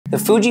The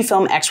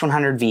Fujifilm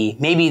X100V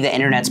may be the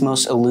internet's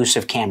most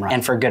elusive camera,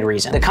 and for good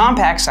reason. The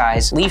compact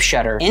size, leaf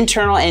shutter,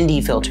 internal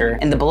ND filter,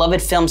 and the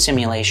beloved film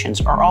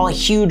simulations are all a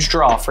huge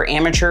draw for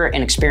amateur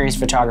and experienced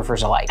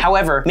photographers alike.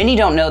 However, many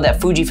don't know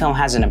that Fujifilm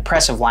has an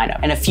impressive lineup,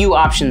 and a few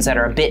options that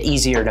are a bit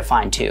easier to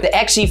find too. The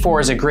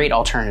XZ4 is a great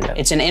alternative.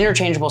 It's an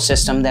interchangeable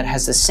system that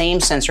has the same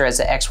sensor as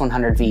the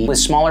X100V with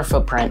smaller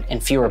footprint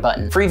and fewer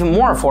buttons. For even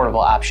more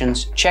affordable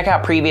options, check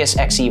out previous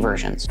XZ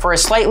versions. For a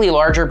slightly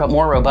larger but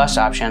more robust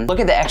option,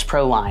 look at the X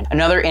Pro line,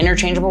 another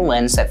interchangeable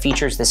lens that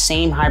features the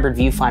same hybrid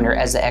viewfinder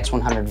as the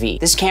X100V.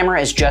 This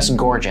camera is just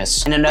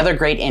gorgeous, and another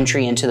great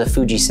entry into the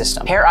Fuji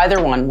system. Pair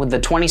either one with the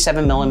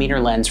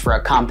 27mm lens for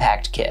a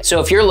compact kit. So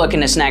if you're looking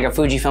to snag a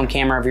Fujifilm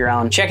camera of your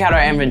own, check out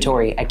our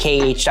inventory at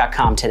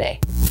keh.com today.